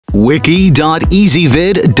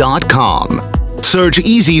Wiki.ezvid.com. Search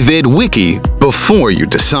EasyVid Wiki before you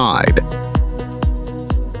decide.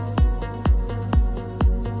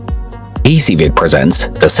 EasyVid presents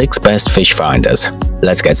the 6 best fish finders.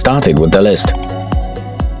 Let's get started with the list.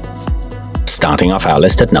 Starting off our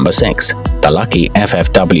list at number 6. The Lucky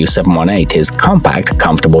FFW718 is compact,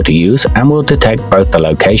 comfortable to use, and will detect both the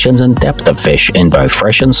locations and depth of fish in both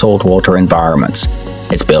fresh and saltwater environments.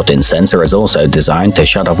 Its built-in sensor is also designed to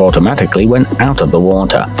shut off automatically when out of the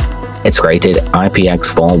water. It's rated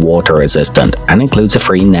IPX4 water resistant and includes a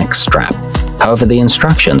free neck strap. However, the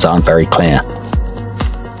instructions aren't very clear.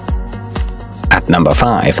 At number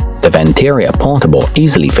 5, the Venterior Portable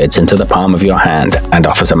easily fits into the palm of your hand and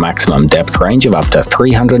offers a maximum depth range of up to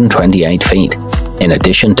 328 feet. In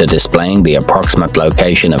addition to displaying the approximate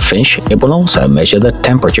location of fish, it will also measure the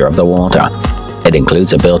temperature of the water. It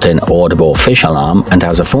includes a built-in audible fish alarm and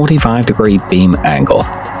has a 45-degree beam angle,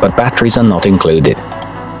 but batteries are not included.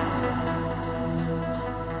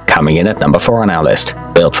 Coming in at number 4 on our list.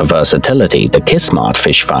 Built for versatility, the Kissmart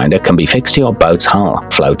fish finder can be fixed to your boat's hull,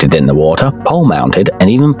 floated in the water, pole-mounted, and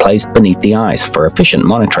even placed beneath the ice for efficient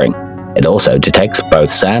monitoring. It also detects both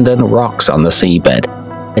sand and rocks on the seabed.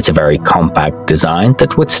 It's a very compact design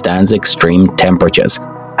that withstands extreme temperatures.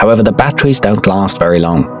 However, the batteries don't last very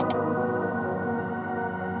long.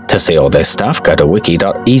 To see all this stuff, go to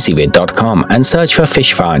wiki.ezvid.com and search for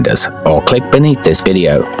fish finders, or click beneath this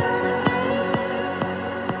video.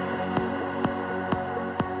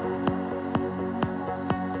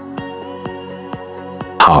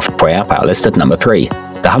 Halfway up our list at number 3.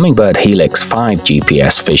 The Humminbird Helix 5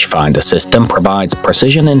 GPS fish finder system provides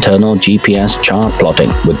precision internal GPS chart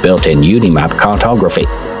plotting with built-in Unimap cartography.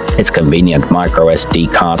 Its convenient micro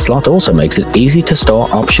SD card slot also makes it easy to store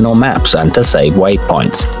optional maps and to save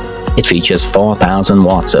waypoints. It features 4,000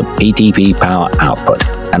 watts of PTP power output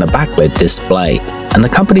and a backlit display, and the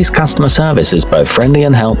company's customer service is both friendly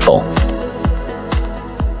and helpful.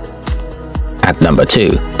 At number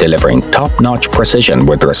 2, delivering top-notch precision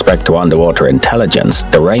with respect to underwater intelligence,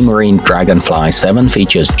 the Raymarine Dragonfly 7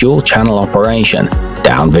 features dual-channel operation,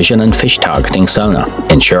 down vision and fish targeting sonar,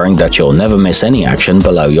 ensuring that you'll never miss any action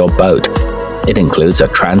below your boat. It includes a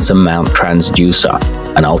transom mount transducer,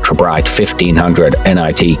 an ultra-bright 1500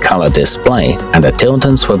 nit color display, and a tilt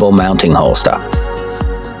and swivel mounting holster.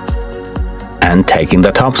 And taking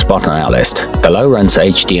the top spot on our list, the Lowrance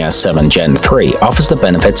HDS7 Gen 3 offers the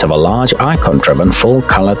benefits of a large icon-driven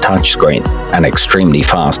full-color touchscreen, an extremely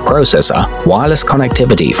fast processor, wireless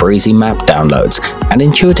connectivity for easy map downloads, and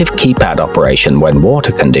intuitive keypad operation when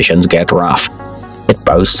water conditions get rough. It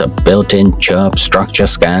boasts a built-in chirp structure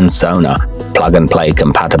scan sonar, plug-and-play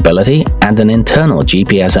compatibility, and an internal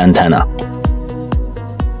GPS antenna.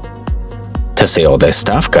 To see all this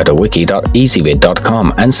stuff, go to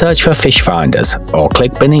wiki.ezvid.com and search for fish finders, or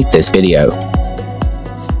click beneath this video.